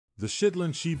The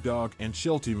Shetland Sheepdog and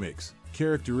Sheltie Mix,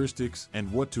 characteristics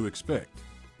and what to expect.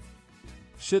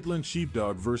 Shetland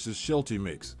Sheepdog versus Sheltie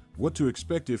Mix. What to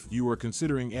expect if you are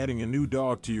considering adding a new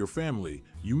dog to your family.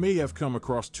 You may have come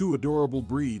across two adorable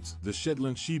breeds, the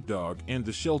Shetland Sheepdog and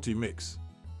the Sheltie Mix.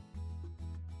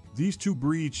 These two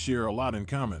breeds share a lot in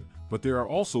common, but there are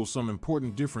also some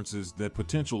important differences that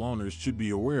potential owners should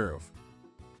be aware of.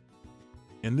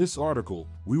 In this article,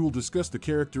 we will discuss the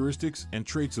characteristics and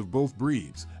traits of both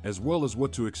breeds, as well as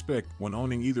what to expect when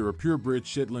owning either a purebred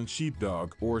Shetland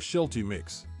Sheepdog or a Sheltie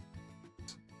Mix.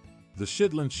 The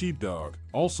Shetland Sheepdog,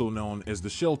 also known as the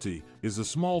Sheltie, is a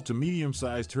small to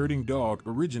medium-sized herding dog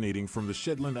originating from the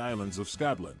Shetland Islands of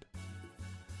Scotland.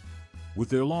 With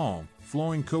their long,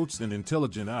 flowing coats and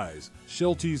intelligent eyes,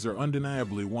 Shelties are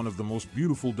undeniably one of the most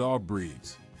beautiful dog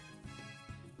breeds.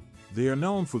 They are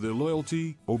known for their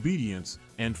loyalty, obedience,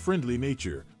 and friendly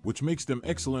nature, which makes them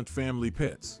excellent family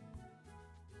pets.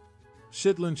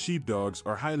 Shetland Sheepdogs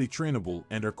are highly trainable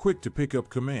and are quick to pick up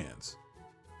commands.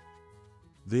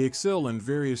 They excel in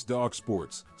various dog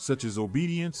sports, such as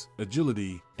obedience,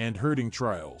 agility, and herding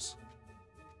trials.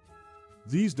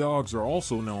 These dogs are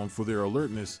also known for their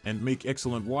alertness and make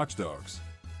excellent watchdogs.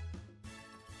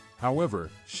 However,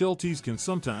 Shelties can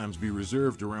sometimes be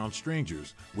reserved around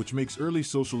strangers, which makes early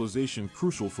socialization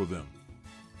crucial for them.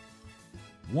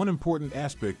 One important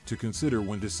aspect to consider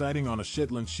when deciding on a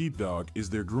Shetland Sheepdog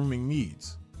is their grooming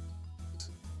needs.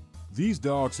 These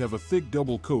dogs have a thick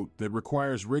double coat that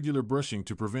requires regular brushing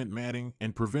to prevent matting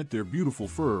and prevent their beautiful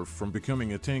fur from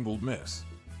becoming a tangled mess.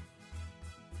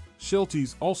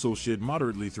 Shelties also shed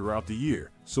moderately throughout the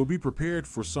year, so be prepared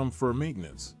for some fur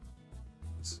maintenance.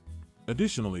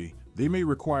 Additionally, they may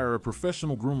require a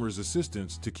professional groomer's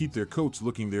assistance to keep their coats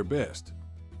looking their best.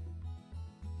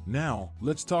 Now,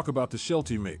 let's talk about the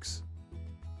Sheltie Mix.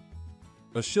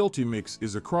 A Sheltie Mix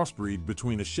is a crossbreed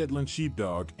between a Shetland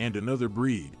Sheepdog and another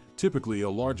breed, typically a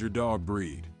larger dog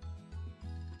breed.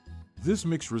 This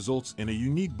mix results in a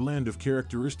unique blend of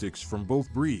characteristics from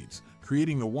both breeds,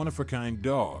 creating a one-of-a-kind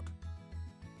dog.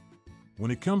 When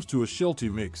it comes to a Sheltie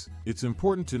Mix, it's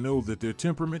important to know that their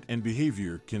temperament and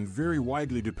behavior can vary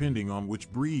widely depending on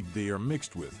which breed they are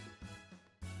mixed with.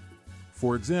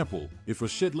 For example, if a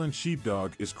Shetland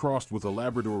Sheepdog is crossed with a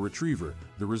Labrador Retriever,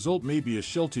 the result may be a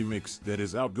Sheltie Mix that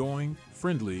is outgoing,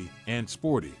 friendly, and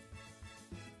sporty.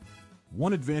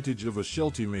 One advantage of a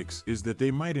Sheltie Mix is that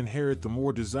they might inherit the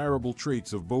more desirable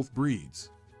traits of both breeds.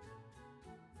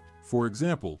 For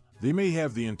example, they may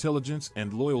have the intelligence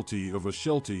and loyalty of a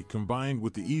Sheltie combined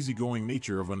with the easygoing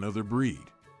nature of another breed.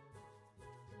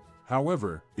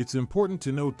 However, it's important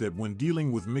to note that when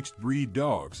dealing with mixed breed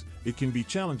dogs, it can be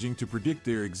challenging to predict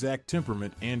their exact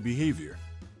temperament and behavior.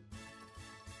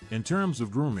 In terms of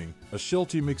grooming, a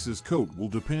Sheltie Mix's coat will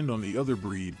depend on the other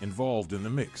breed involved in the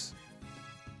mix.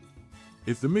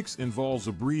 If the mix involves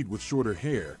a breed with shorter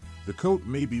hair, the coat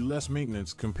may be less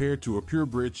maintenance compared to a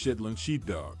purebred Shetland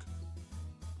Sheepdog.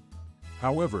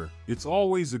 However, it's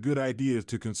always a good idea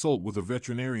to consult with a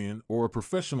veterinarian or a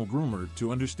professional groomer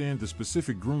to understand the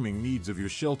specific grooming needs of your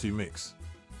Sheltie Mix.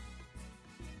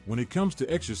 When it comes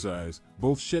to exercise,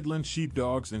 both Shetland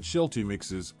Sheepdogs and Sheltie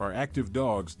Mixes are active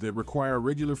dogs that require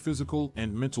regular physical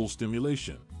and mental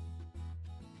stimulation.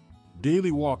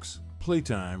 Daily walks,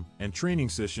 playtime, and training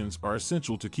sessions are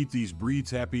essential to keep these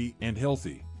breeds happy and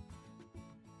healthy.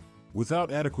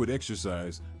 Without adequate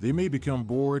exercise, they may become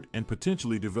bored and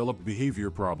potentially develop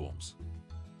behavior problems.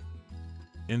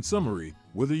 In summary,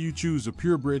 whether you choose a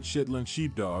purebred Shetland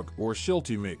Sheepdog or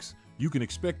Sheltie Mix, you can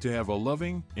expect to have a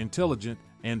loving, intelligent,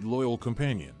 and loyal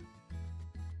companion.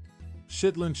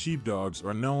 Shetland Sheepdogs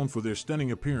are known for their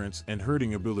stunning appearance and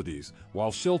herding abilities,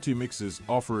 while Sheltie Mixes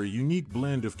offer a unique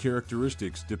blend of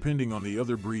characteristics depending on the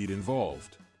other breed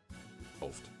involved.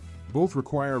 Both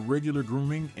require regular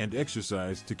grooming and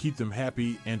exercise to keep them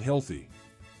happy and healthy.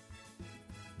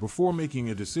 Before making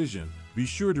a decision, be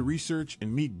sure to research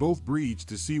and meet both breeds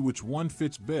to see which one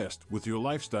fits best with your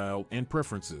lifestyle and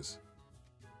preferences.